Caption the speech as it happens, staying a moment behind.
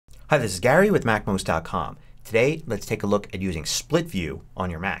Hi, this is Gary with MACMOST.com. Today let's take a look at using split view on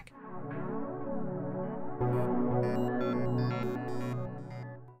your Mac.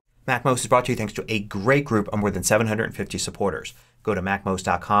 MACMOST is brought to you thanks to a great group of more than 750 supporters. Go to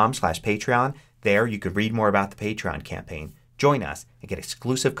MACMOST.com/Patreon. There you could read more about the Patreon campaign, join us, and get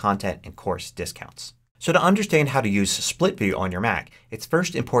exclusive content and course discounts. So to understand how to use split view on your Mac, it's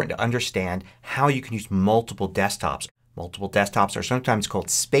first important to understand how you can use multiple desktops. Multiple desktops are sometimes called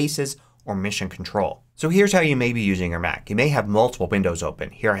spaces or mission control. So here's how you may be using your Mac. You may have multiple windows open.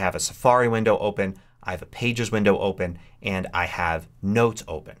 Here I have a Safari window open, I have a Pages window open, and I have Notes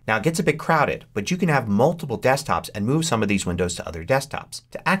open. Now it gets a bit crowded, but you can have multiple desktops and move some of these windows to other desktops.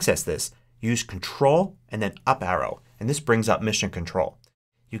 To access this, use Control and then up arrow, and this brings up mission control.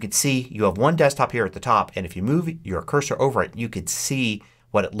 You can see you have one desktop here at the top, and if you move your cursor over it you can see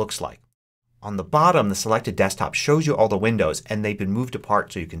what it looks like. On the bottom the selected desktop shows you all the windows and they've been moved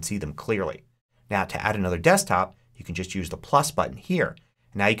apart so you can see them clearly. Now to add another desktop you can just use the plus button here.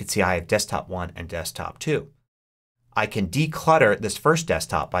 Now you can see I have desktop 1 and desktop 2. I can declutter this first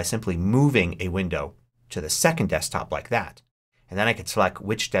desktop by simply moving a window to the second desktop like that. And then I can select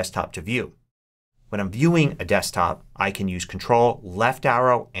which desktop to view. When I'm viewing a desktop I can use Control, left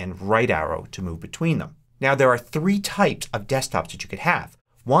arrow, and right arrow to move between them. Now there are three types of desktops that you could have.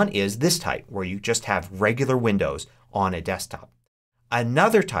 One is this type where you just have regular windows on a desktop.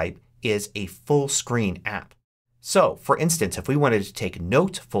 Another type is a full screen app. So for instance if we wanted to take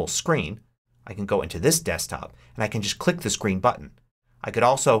Notes full screen I can go into this desktop and I can just click the screen button. I could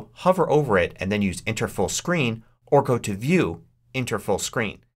also hover over it and then use Enter Full Screen or go to View, Enter Full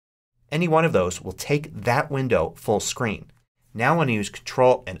Screen. Any one of those will take that window full screen. Now when I use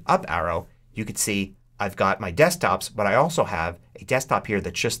Control and up arrow you can see I've got my desktops but I also have a desktop here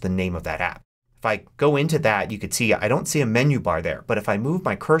that's just the name of that app. If I go into that you can see I don't see a menu bar there, but if I move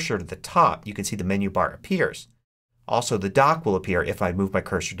my cursor to the top you can see the menu bar appears. Also the dock will appear if I move my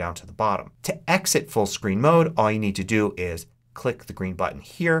cursor down to the bottom. To exit full screen mode all you need to do is click the green button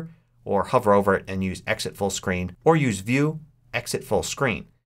here or hover over it and use Exit Full Screen or use View, Exit Full Screen.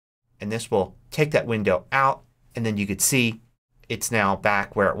 And this will take that window out and then you could see it's now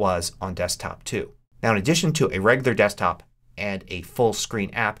back where it was on desktop 2. Now in addition to a regular desktop and a full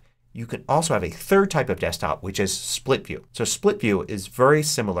screen app you can also have a third type of desktop which is split view. So split view is very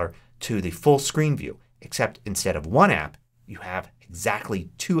similar to the full screen view except instead of one app you have exactly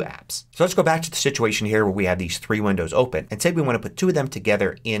two apps. So let's go back to the situation here where we have these three windows open and say we want to put two of them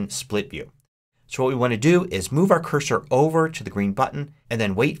together in split view. So what we want to do is move our cursor over to the green button and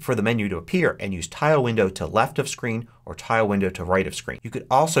then wait for the menu to appear and use Tile Window to left of screen or Tile Window to right of screen. You could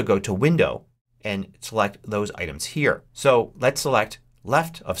also go to Window and select those items here. So let's select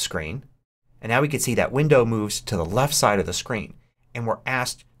left of screen and now we can see that window moves to the left side of the screen and we're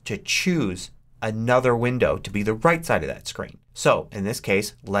asked to choose another window to be the right side of that screen. So in this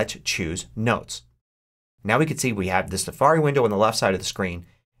case let's choose Notes. Now we can see we have the Safari window on the left side of the screen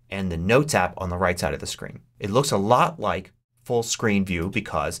and the Notes app on the right side of the screen. It looks a lot like full screen view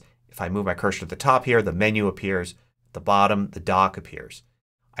because if I move my cursor to the top here the menu appears, at the bottom the dock appears.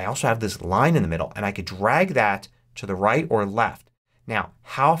 I also have this line in the middle and I could drag that to the right or left. Now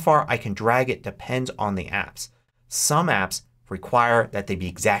how far I can drag it depends on the apps. Some apps require that they be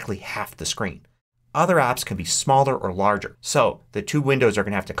exactly half the screen. Other apps can be smaller or larger. So the two windows are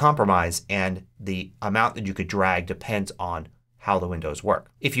going to have to compromise and the amount that you could drag depends on how the windows work.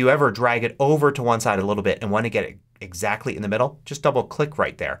 If you ever drag it over to one side a little bit and want to get it exactly in the middle just double click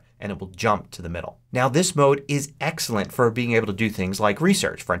right there and it will jump to the middle. Now this mode is excellent for being able to do things like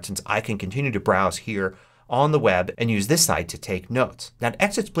research. For instance I can continue to browse here on the web and use this side to take notes. Now to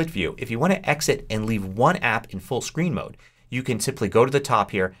exit split view if you want to exit and leave one app in full screen mode you can simply go to the top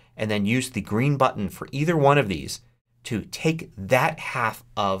here and then use the green button for either one of these to take that half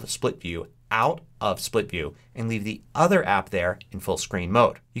of split view out of split view and leave the other app there in full screen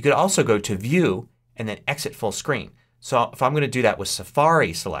mode. You could also go to View and then Exit Full Screen. So if I'm going to do that with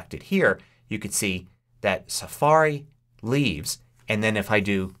Safari selected here you could see that Safari leaves and then if I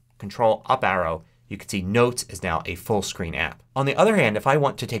do Control up arrow you can see Notes is now a full screen app. On the other hand if I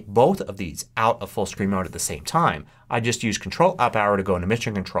want to take both of these out of full screen mode at the same time I just use Control up arrow to go into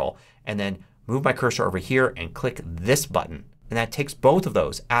mission control and then move my cursor over here and click this button. And that takes both of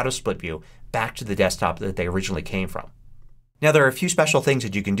those out of split view back to the desktop that they originally came from. Now there are a few special things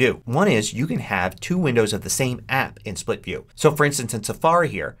that you can do. One is you can have two windows of the same app in split view. So for instance in Safari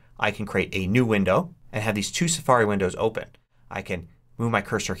here I can create a new window and have these two Safari windows open. I can move my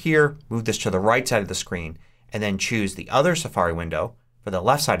cursor here, move this to the right side of the screen, and then choose the other Safari window for the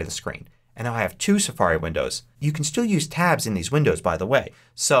left side of the screen. And now I have two Safari windows. You can still use tabs in these windows, by the way.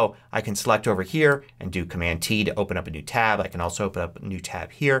 So I can select over here and do Command T to open up a new tab. I can also open up a new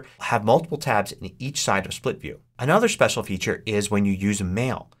tab here. I have multiple tabs in each side of split view. Another special feature is when you use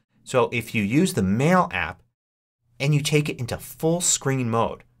Mail. So if you use the Mail app and you take it into full screen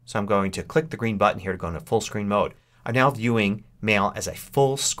mode. So I'm going to click the green button here to go into full screen mode. I'm now viewing Mail as a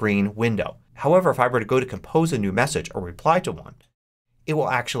full screen window. However, if I were to go to compose a new message or reply to one, it will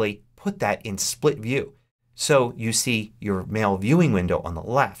actually put that in split view. So you see your Mail viewing window on the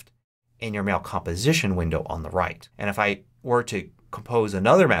left and your Mail composition window on the right. And if I were to compose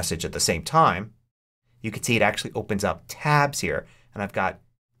another message at the same time, you can see it actually opens up tabs here. And I've got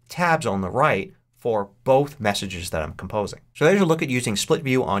tabs on the right for both messages that I'm composing. So there's a look at using split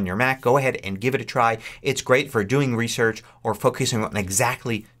view on your Mac. Go ahead and give it a try. It's great for doing research or focusing on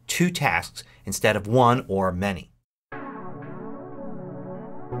exactly two tasks instead of one or many.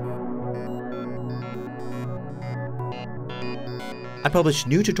 I publish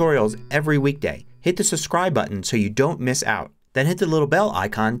new tutorials every weekday. Hit the subscribe button so you don't miss out. Then hit the little bell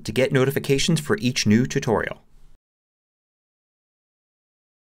icon to get notifications for each new tutorial.